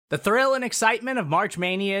The thrill and excitement of March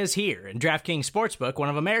Mania is here, and DraftKings Sportsbook, one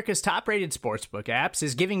of America's top-rated sportsbook apps,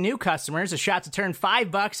 is giving new customers a shot to turn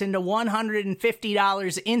 $5 into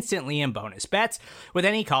 $150 instantly in bonus bets with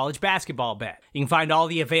any college basketball bet. You can find all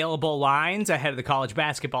the available lines ahead of the college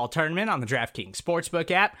basketball tournament on the DraftKings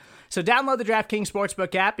Sportsbook app. So download the DraftKings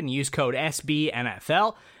Sportsbook app and use code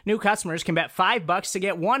SBNFL. New customers can bet $5 to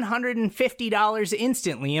get $150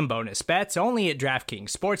 instantly in bonus bets only at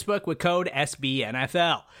DraftKings Sportsbook with code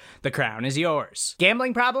SBNFL. The crown is yours.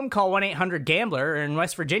 Gambling problem? Call 1-800-GAMBLER, or in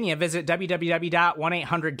West Virginia, visit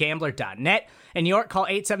www.1800gambler.net. In New York, call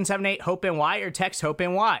 877-8-HOPE-NY or text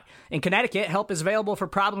HOPE-NY. In Connecticut, help is available for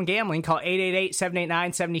problem gambling. Call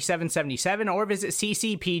 888-789-7777 or visit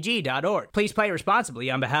ccpg.org. Please play responsibly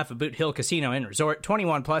on behalf of Boot Hill Casino and Resort.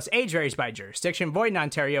 21 plus, age varies by jurisdiction, void in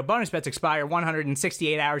Ontario. Bonus bets expire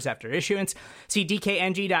 168 hours after issuance. See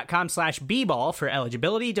dkng.com/bball for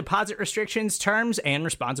eligibility, deposit restrictions, terms, and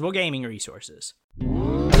responsible gaming resources.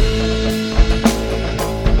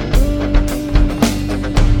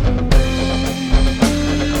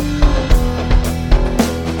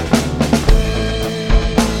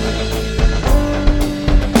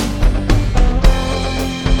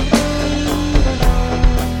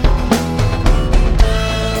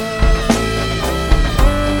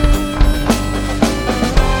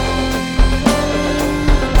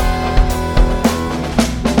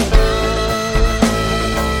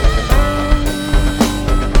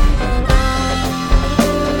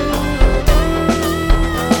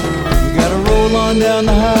 Down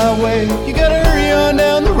the highway, you gotta hurry on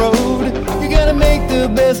down the road. You gotta make the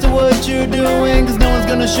best of what you're doing, cause no one's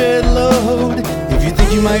gonna share the load. If you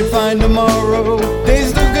think you might find tomorrow, days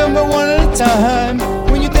still come but one at a time.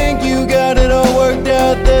 When you think you got it all worked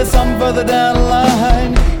out, there's something further down the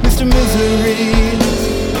line. Mr. Misery,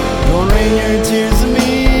 don't rain your tears on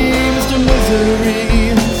me. Mr.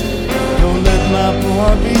 Misery, don't let my poor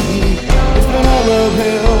heart beat. It's been all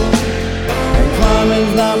uphill, and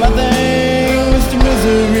climbing's not my thing.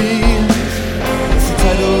 Misery, it's the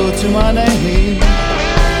title to my name.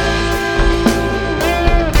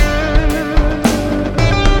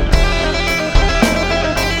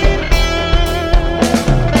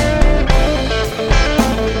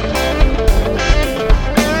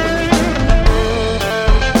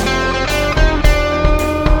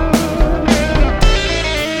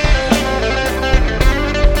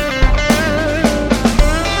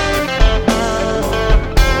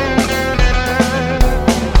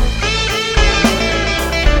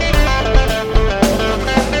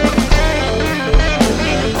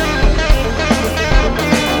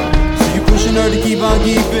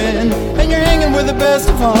 Keeping, and you're hanging with the best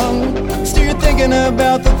of them. Still you're thinking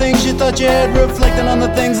about the things you thought you had, reflecting on the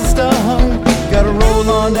things that stung. Gotta roll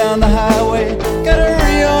on down the highway, gotta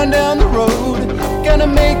hurry on down the road. Gotta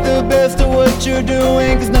make the best of what you're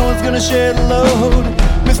doing, cause no one's gonna share the load.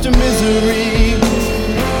 Mr. Misery,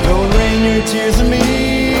 don't rain your tears on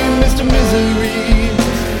me. Mr. Misery,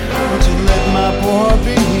 won't you let my poor heart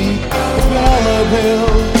beat. It's been all uphill,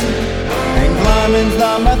 and climbing's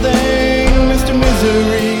not my thing. Mr.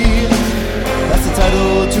 Misery, that's the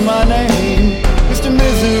title to my name. Mr.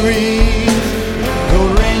 Misery,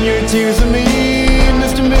 don't rain your tears on me.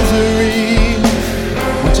 Mr. Misery,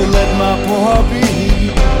 won't you let my poor heart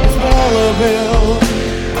beat. It's been all uphill,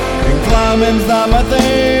 and climbing's not my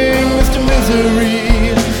thing. Mr.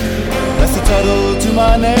 Misery, that's the title to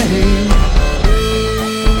my name.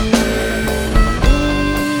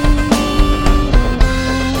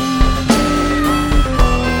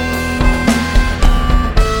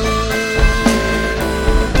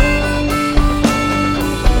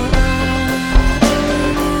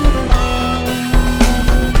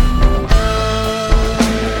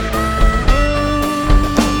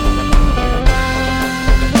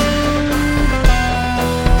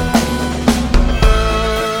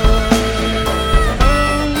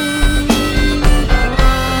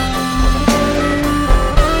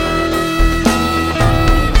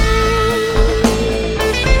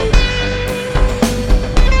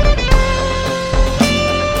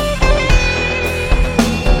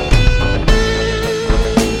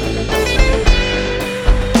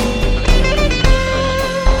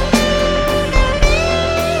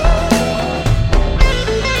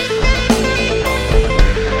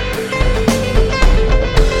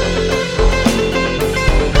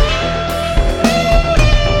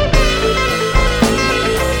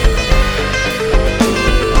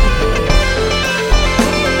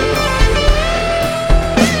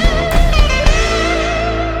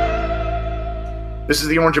 This is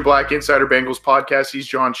the Orange and Black Insider Bengals podcast. He's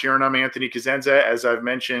John Sheeran. I'm Anthony Cosenza. As I've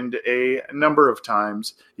mentioned a number of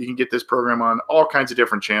times, you can get this program on all kinds of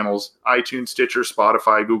different channels: iTunes, Stitcher,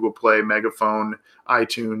 Spotify, Google Play, Megaphone,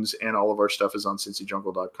 iTunes, and all of our stuff is on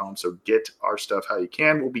cincyjungle.com. So get our stuff how you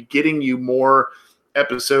can. We'll be getting you more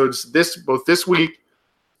episodes both this week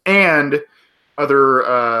and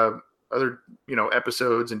other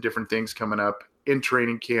episodes and different things coming up in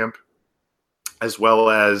training camp, as well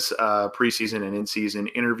as preseason and in-season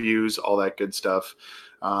interviews, all that good stuff.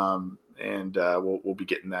 We'll be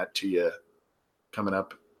getting that to you coming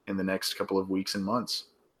up in the next couple of weeks and months.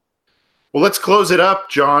 Well, let's close it up,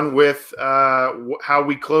 John, with how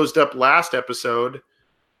we closed up last episode.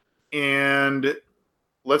 And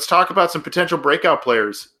let's talk about some potential breakout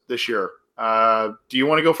players this year. Do you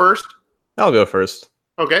want to go first? I'll go first.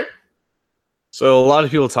 Okay. So a lot of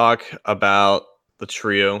people talk about the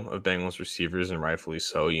trio of Bengals receivers, and rightfully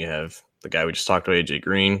so. You have the guy we just talked about, AJ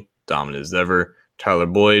Green, dominant as ever. Tyler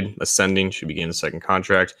Boyd, ascending, should begin a second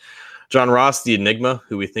contract. John Ross, the enigma,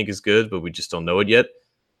 who we think is good, but we just don't know it yet.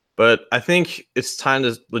 But I think it's time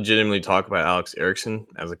to legitimately talk about Alex Erickson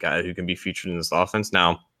as a guy who can be featured in this offense.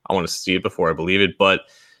 Now, I want to see it before I believe it, but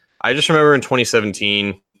I just remember in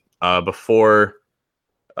 2017, before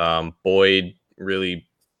Boyd really,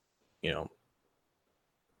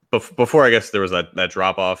 before I guess there was that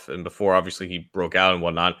drop off, and before obviously he broke out and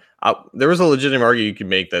whatnot, there was a legitimate argument you could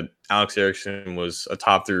make that Alex Erickson was a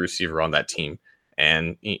top 3 receiver on that team.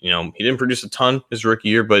 And he didn't produce a ton his rookie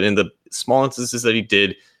year, but in the small instances that he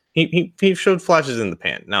did, he showed flashes in the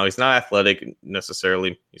pan. Now, he's not athletic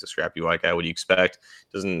necessarily. He's a scrappy white guy. What do you expect?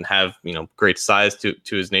 Doesn't have great size to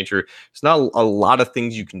his nature. There's not a lot of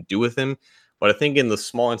things you can do with him, but I think in the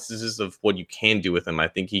small instances of what you can do with him, I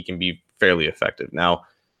think he can be fairly effective. Now,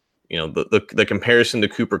 the comparison to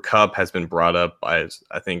Cooper Kupp has been brought up by,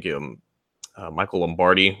 I think, Michael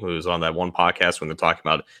Lombardi, who was on that one podcast when they're talking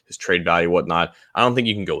about his trade value and whatnot. I don't think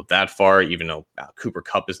you can go that far, even though Cooper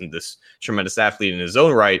Kupp isn't this tremendous athlete in his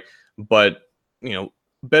own right. But,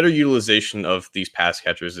 better utilization of these pass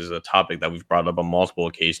catchers is a topic that we've brought up on multiple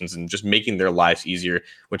occasions, and just making their lives easier,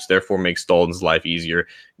 which therefore makes Dalton's life easier,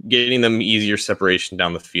 getting them easier separation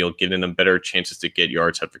down the field, getting them better chances to get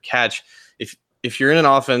yards after catch. If you're in an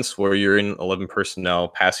offense where you're in 11 personnel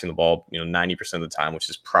passing the ball, 90% of the time, which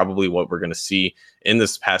is probably what we're going to see in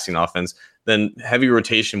this passing offense, then heavy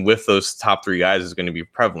rotation with those top 3 guys is going to be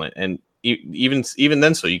prevalent. And even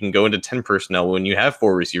then, so you can go into 10 personnel when you have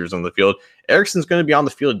 4 receivers on the field. Erickson's going to be on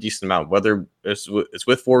the field a decent amount, whether it's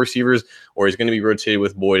with 4 receivers or he's going to be rotated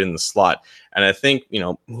with Boyd in the slot. And I think,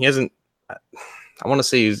 he hasn't, I want to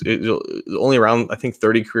say he's only around, I think,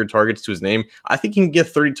 30 career targets to his name. I think he can get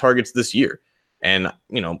 30 targets this year. And,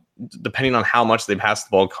 depending on how much they pass the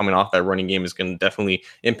ball coming off that running game is going to definitely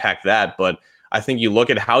impact that. But I think you look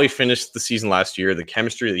at how he finished the season last year, the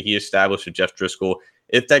chemistry that he established with Jeff Driscoll.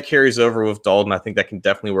 If that carries over with Dalton, I think that can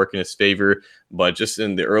definitely work in his favor. But just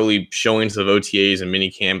in the early showings of OTAs and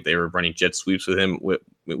minicamp, they were running jet sweeps with him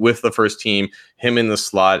with the first team, him in the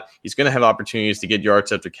slot. He's going to have opportunities to get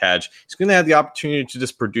yards after catch. He's going to have the opportunity to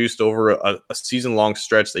just produce over a season-long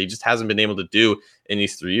stretch that he just hasn't been able to do in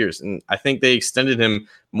these 3 years. And I think they extended him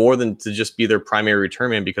more than to just be their primary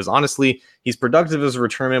return man, because honestly, he's productive as a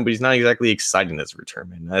return man, but he's not exactly exciting as a return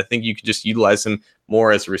man. And I think you could just utilize him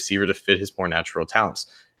more as a receiver to fit his more natural talents.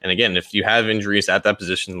 And again, if you have injuries at that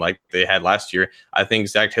position like they had last year, I think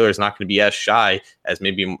Zach Taylor is not going to be as shy as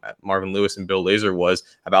maybe Marvin Lewis and Bill Lazor was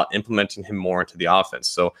about implementing him more into the offense.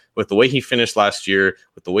 So with the way he finished last year,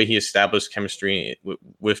 with the way he established chemistry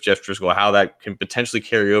with Jeff Driscoll, how that can potentially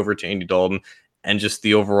carry over to Andy Dalton, and just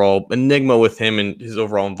the overall enigma with him and his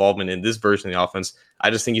overall involvement in this version of the offense, I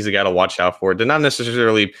just think he's a guy to watch out for. To not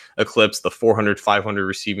necessarily eclipse the 400, 500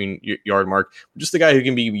 receiving yard mark, but just a guy who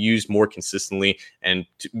can be used more consistently and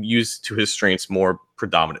used to his strengths more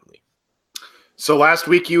predominantly. So last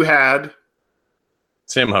week you had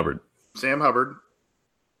Sam Hubbard.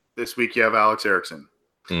 This week you have Alex Erickson.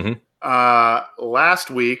 Mm-hmm. Last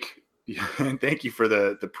week, and thank you for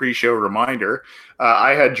the pre-show reminder,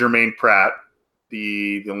 I had Jermaine Pratt,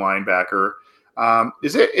 the linebacker.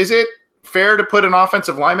 Is it fair to put an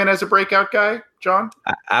offensive lineman as a breakout guy, John?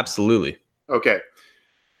 Absolutely. Okay.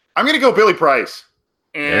 I'm going to go Billy Price.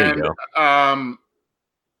 And there you go.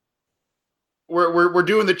 We're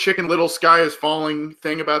doing the chicken little sky is falling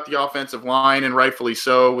thing about the offensive line, and rightfully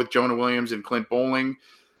so, with Jonah Williams and Clint Bowling.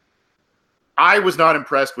 I was not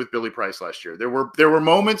impressed with Billy Price last year. There were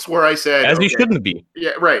moments where I said, as he shouldn't be.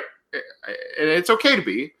 Yeah, right. And it's okay to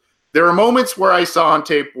be. There were moments where I saw on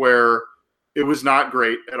tape where it was not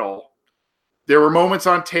great at all. There were moments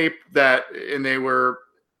on tape and they were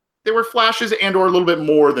flashes and or a little bit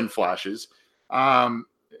more than flashes.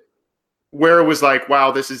 Where it was like,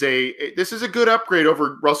 wow, this is a good upgrade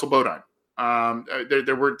over Russell Bodine.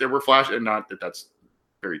 There were flashes, and not that that's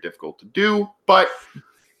very difficult to do, but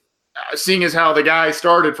seeing as how the guy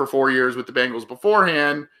started for 4 years with the Bengals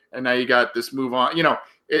beforehand, and now you got this move on,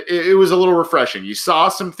 it was a little refreshing. You saw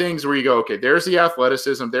some things where you go, okay, there's the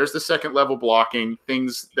athleticism, there's the second level blocking,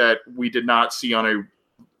 things that we did not see on a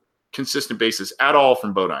consistent basis at all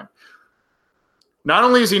from Bodine. Not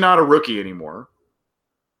only is he not a rookie anymore,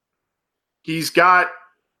 he's got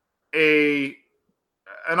an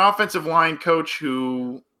offensive line coach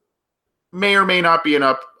who may or may not be an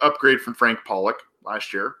upgrade from Frank Pollock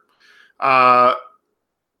last year.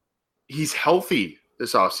 He's healthy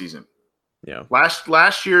this offseason. Yeah.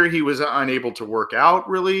 Last year, he was unable to work out,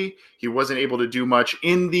 really. He wasn't able to do much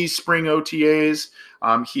in these spring OTAs.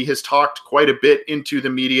 He has talked quite a bit into the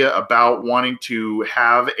media about wanting to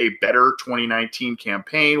have a better 2019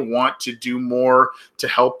 campaign, want to do more to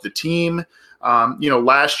help the team.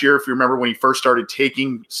 Last year, if you remember when he first started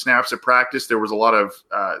taking snaps at practice, there was a lot of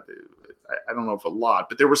I don't know if a lot,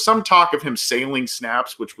 but there was some talk of him sailing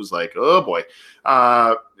snaps, which was like, oh boy,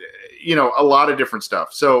 a lot of different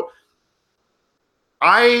stuff. So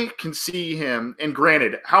I can see him, and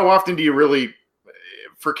granted, how often do you really,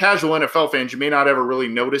 for casual NFL fans, you may not ever really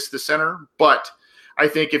notice the center, but I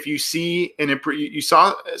think if you see you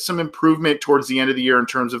saw some improvement towards the end of the year in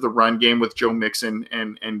terms of the run game with Joe Mixon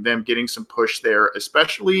and them getting some push there,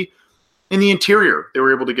 especially in the interior, they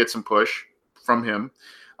were able to get some push from him.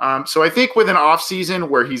 So I think with an offseason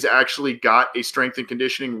where he's actually got a strength and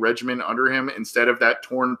conditioning regimen under him instead of that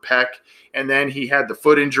torn pec, and then he had the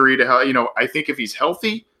foot injury I think if he's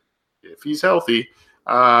healthy,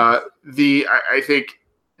 I think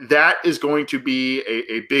that is going to be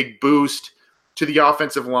a big boost to the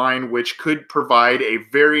offensive line, which could provide a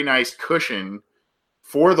very nice cushion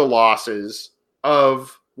for the losses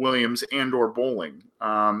of Williams and or Bowling.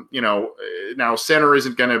 Now center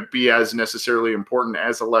isn't going to be as necessarily important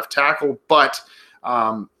as a left tackle, but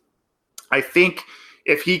I think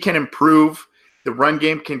if he can improve, the run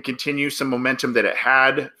game can continue some momentum that it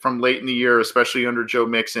had from late in the year, especially under Joe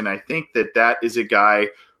Mixon. I think that is a guy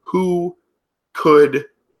who could,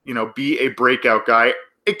 be a breakout guy.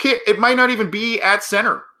 It might not even be at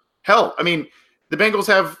center. Hell, I mean, the Bengals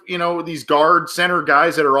have, these guard center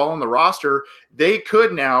guys that are all on the roster. They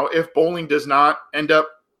could now, if Bowling does not end up,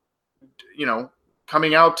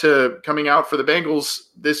 coming out for the Bengals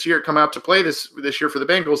this year, come out to play this year for the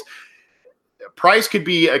Bengals, Price could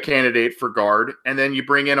be a candidate for guard. And then you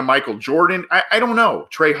bring in a Michael Jordan. I don't know.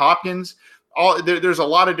 Trey Hopkins. There's a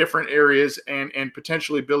lot of different areas, and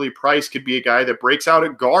potentially Billy Price could be a guy that breaks out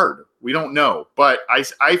at guard. We don't know. But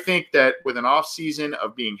I think that with an offseason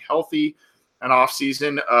of being healthy, an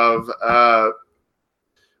offseason of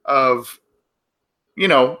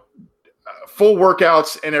full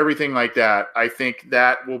workouts and everything like that, I think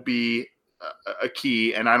that will be a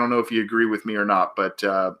key. And I don't know if you agree with me or not, but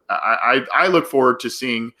I look forward to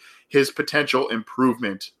seeing his potential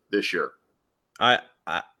improvement this year. I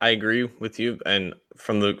agree with you, and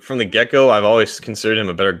from the get-go, I've always considered him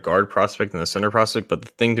a better guard prospect than a center prospect. But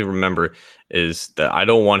the thing to remember is that I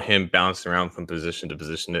don't want him bouncing around from position to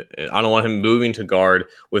position. I don't want him moving to guard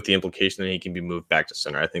with the implication that he can be moved back to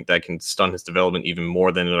center. I think that can stunt his development even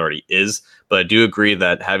more than it already is. But I do agree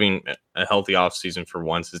that having a healthy offseason for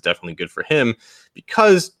once is definitely good for him,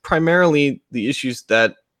 because primarily the issues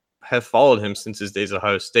that have followed him since his days at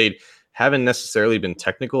Ohio State haven't necessarily been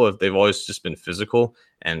technical. If they've always just been physical,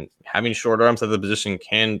 and having short arms at the position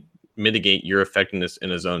can mitigate your effectiveness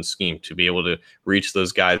in a zone scheme to be able to reach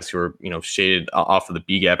those guys who are, shaded off of the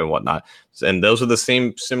B gap and whatnot. And those are the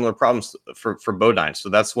similar problems for Bodine. So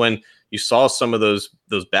that's when you saw some of those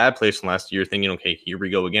bad plays from last year thinking, okay, here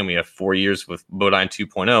we go again. We have 4 years with Bodine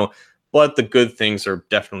 2.0. But the good things are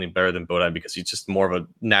definitely better than Bodine because he's just more of a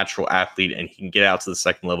natural athlete and he can get out to the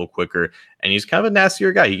second level quicker. And he's kind of a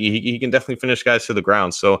nastier guy. He can definitely finish guys to the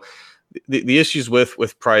ground. So the issues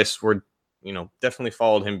with Price were, definitely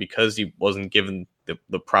followed him because he wasn't given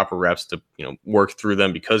the proper reps to, work through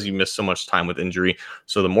them because he missed so much time with injury.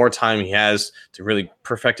 So the more time he has to really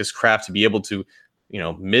perfect his craft to be able to,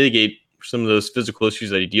 mitigate some of those physical issues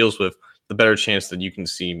that he deals with, the better chance that you can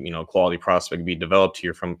see, quality prospect be developed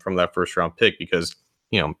here from that first round pick, because,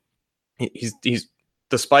 he's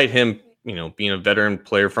despite him, being a veteran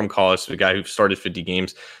player from college, a guy who started 50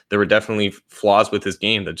 games, there were definitely flaws with his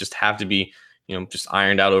game that just have to be, just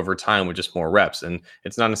ironed out over time with just more reps. And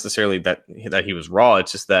it's not necessarily that he was raw.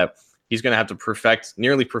 It's just that he's going to have to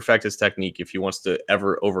nearly perfect his technique if he wants to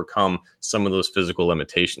ever overcome some of those physical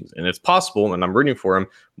limitations. And it's possible, and I'm rooting for him.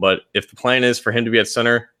 But if the plan is for him to be at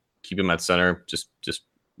center, keep him at center. Just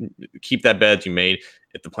keep that bet you made.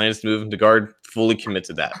 If the plan is to move him to guard, fully commit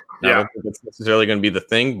to that. Now, I don't think it's necessarily going to be the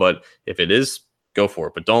thing, but if it is, go for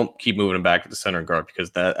it. But don't keep moving him back to the center and guard, because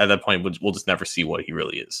at that point, we'll just never see what he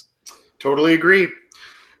really is. Totally agree.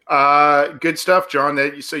 Good stuff,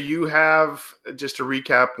 John. So you have, just to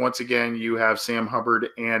recap once again, you have Sam Hubbard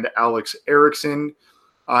and Alex Erickson.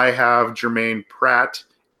 I have Jermaine Pratt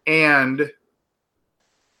and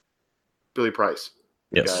Billy Price.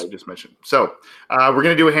 Yes. Guy I just mentioned. So we're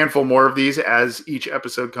going to do a handful more of these as each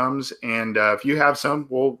episode comes. And if you have some,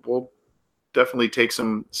 we'll definitely take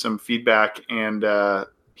some feedback and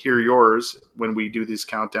hear yours when we do this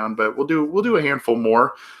countdown. But we'll do a handful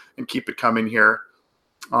more and keep it coming here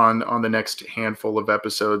on the next handful of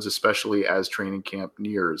episodes, especially as training camp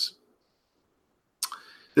nears.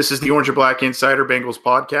 This is the Orange and Black Insider Bengals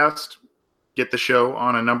podcast. Get the show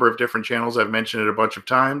on a number of different channels. I've mentioned it a bunch of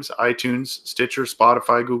times: iTunes, Stitcher,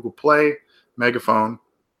 Spotify, Google Play, Megaphone,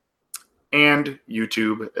 and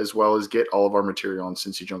YouTube, as well as get all of our material on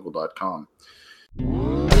CincyJungle.com.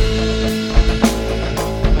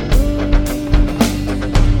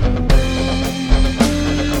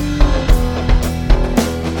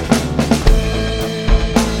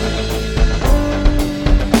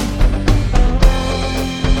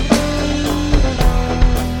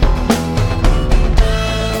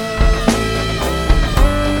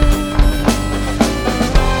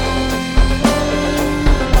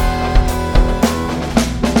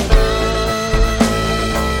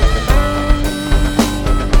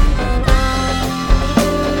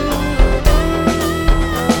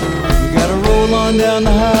 Down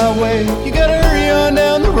the highway, you gotta hurry on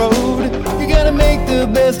down the road. You gotta make the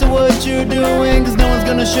best of what you're doing, cause no one's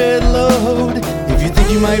gonna share the load. If you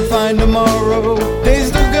think you might find tomorrow, days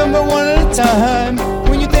still come but one at a time.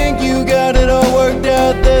 When you think you got it all worked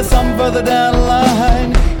out, there's something further down the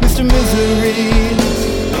line. Mr. Misery,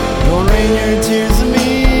 don't rain your tears on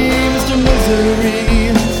me. Mr.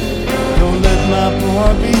 Misery, don't let my poor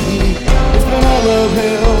heart beat. It's been all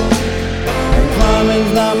uphill, and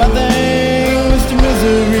climbing's not my thing.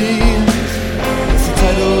 Misery, it's the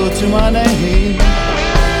title to my name.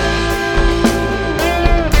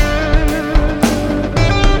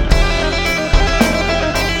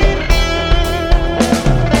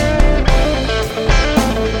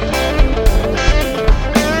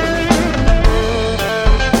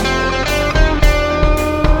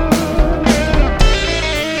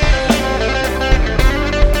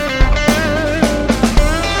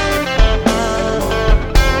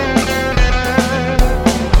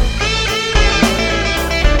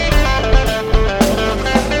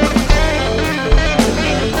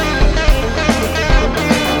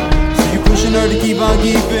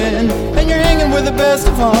 And you're hanging with the best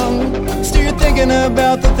of hung. Still you're thinking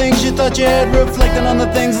about the things you thought you had, reflecting on the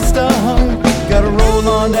things that stung. Gotta roll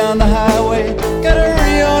on down the highway, gotta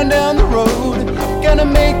hurry on down the road. Gotta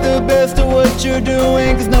make the best of what you're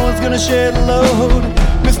doing, cause no one's gonna share the load.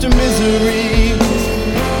 Mr. Misery,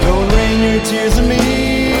 don't rain your tears on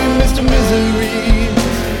me. Mr. Misery,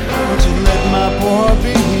 won't you let my poor heart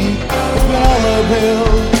beat. It's been all uphill,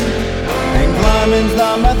 and climbing's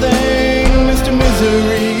not my thing. Mr.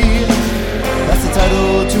 Misery, that's the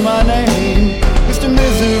title to my name. Mr.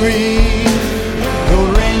 Misery,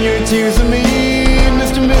 don't rain your tears on me.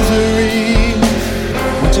 Mr. Misery,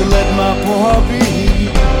 won't you let my poor heart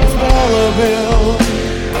beat. It's been all uphill,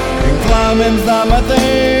 and climbing's not my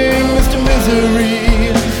thing. Mr.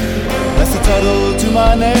 Misery, that's the title to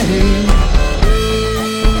my name.